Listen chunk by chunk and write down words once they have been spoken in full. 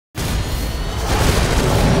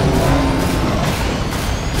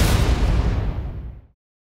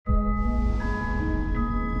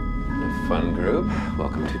Jacob,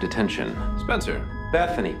 welcome to detention. Spencer,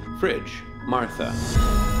 Bethany, Fridge, Martha.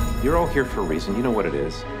 You're all here for a reason. You know what it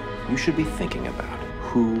is. You should be thinking about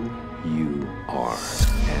who you are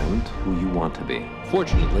and who you want to be.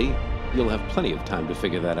 Fortunately, you'll have plenty of time to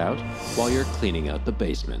figure that out while you're cleaning out the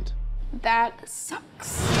basement. That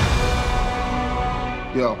sucks.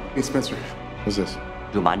 Yo, hey Spencer. What's this?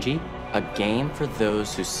 Jumanji, a game for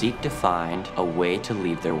those who seek to find a way to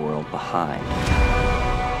leave their world behind.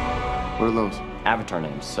 What are those? Avatar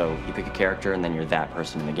names, so you pick a character and then you're that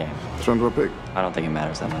person in the game. Which one do I pick? I don't think it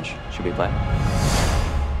matters that much. Should we play?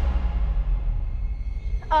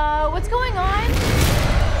 What's going on?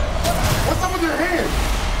 What's up with your hand?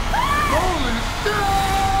 Holy shit!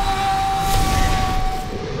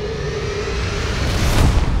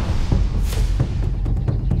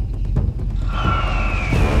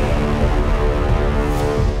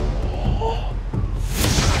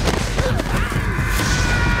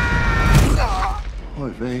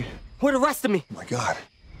 Vay. Who the rest of me? Oh my God.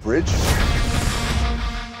 Fridge?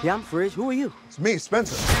 Yeah, I'm Fridge. Who are you? It's me,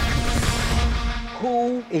 Spencer.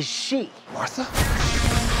 Who is she? Martha?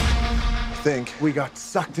 I think we got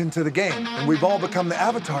sucked into the game, and we've all become the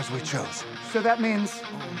avatars we chose. So that means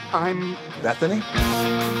I'm... Bethany?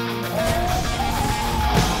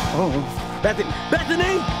 Oh. Bethany!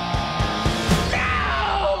 Bethany!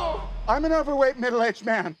 No! I'm an overweight middle-aged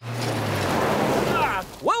man.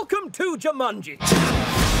 Welcome to Jumanji.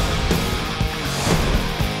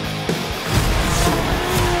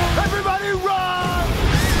 Everybody run!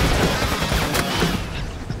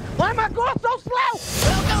 Why am I going so slow?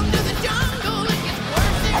 Welcome to the jungle, it gets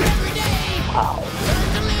worse every day. Wow. Learn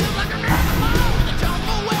to live like an animal in the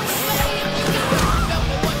jungle where we play. You gotta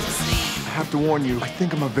remember what you see. I have to warn you, I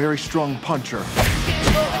think I'm a very strong puncher.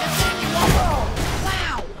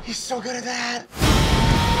 Wow! He's so good at that.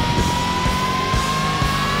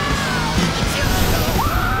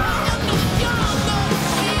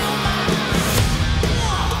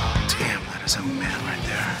 Damn, that is a man right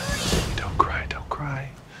there. Don't cry, don't cry.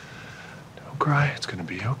 Don't cry, it's gonna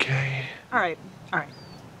be okay. All right.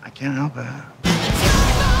 I can't help it.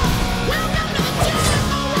 Welcome to the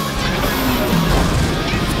jungle.